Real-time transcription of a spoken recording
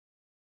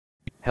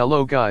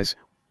Hello guys,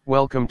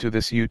 welcome to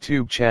this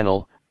YouTube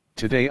channel.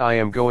 Today I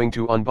am going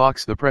to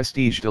unbox the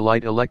Prestige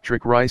Delight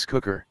electric rice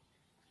cooker.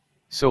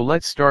 So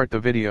let's start the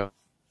video.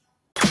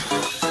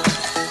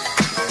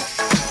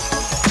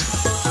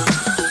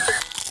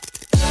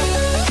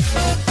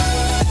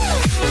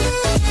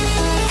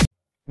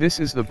 This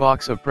is the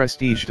box of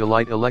Prestige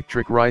Delight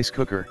electric rice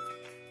cooker.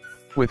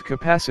 With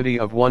capacity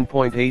of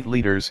 1.8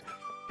 liters,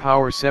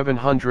 power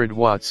 700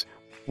 watts,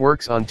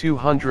 works on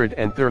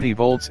 230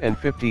 volts and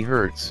 50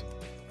 Hz.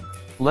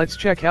 Let's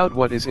check out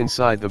what is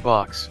inside the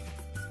box.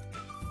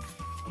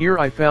 Here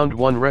I found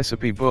one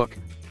recipe book,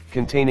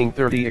 containing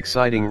 30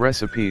 exciting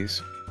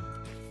recipes.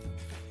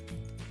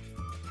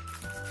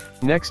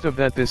 Next of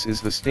that, this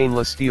is the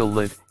stainless steel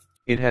lid.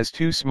 It has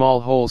two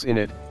small holes in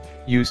it,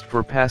 used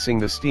for passing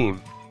the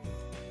steam.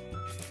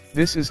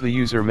 This is the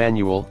user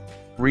manual,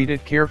 read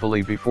it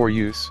carefully before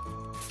use.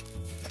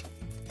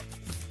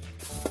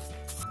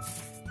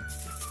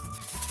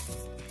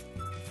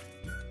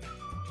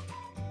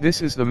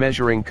 This is the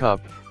measuring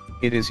cup.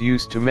 It is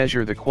used to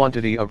measure the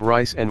quantity of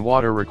rice and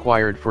water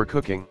required for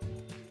cooking.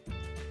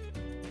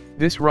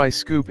 This rice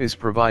scoop is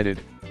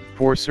provided,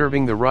 for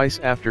serving the rice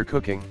after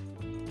cooking.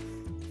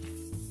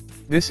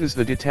 This is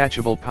the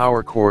detachable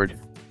power cord,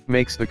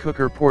 makes the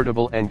cooker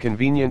portable and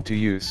convenient to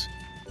use.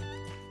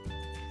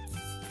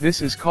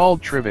 This is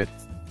called trivet,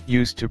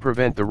 used to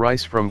prevent the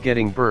rice from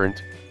getting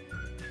burnt.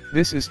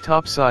 This is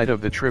top side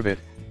of the trivet.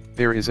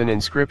 There is an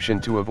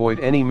inscription to avoid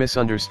any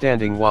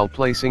misunderstanding while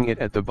placing it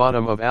at the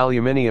bottom of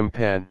aluminium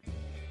pan.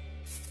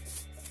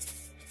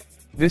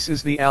 This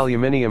is the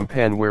aluminium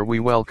pan where we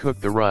will cook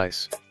the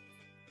rice.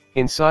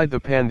 Inside the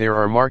pan there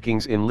are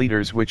markings in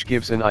liters which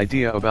gives an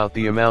idea about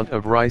the amount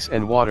of rice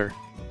and water.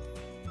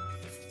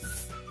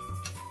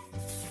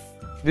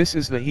 This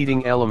is the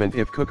heating element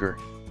if cooker.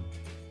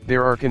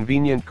 There are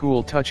convenient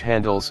cool touch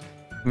handles,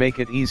 make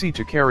it easy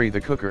to carry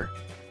the cooker.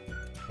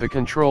 The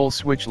control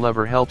switch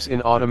lever helps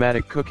in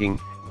automatic cooking.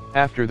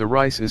 After the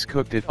rice is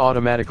cooked it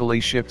automatically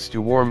shifts to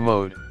warm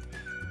mode.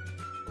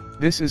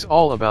 This is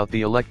all about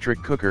the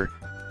electric cooker.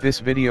 This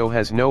video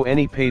has no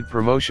any paid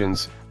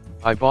promotions.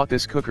 I bought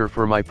this cooker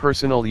for my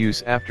personal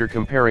use after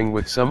comparing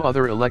with some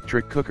other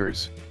electric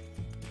cookers.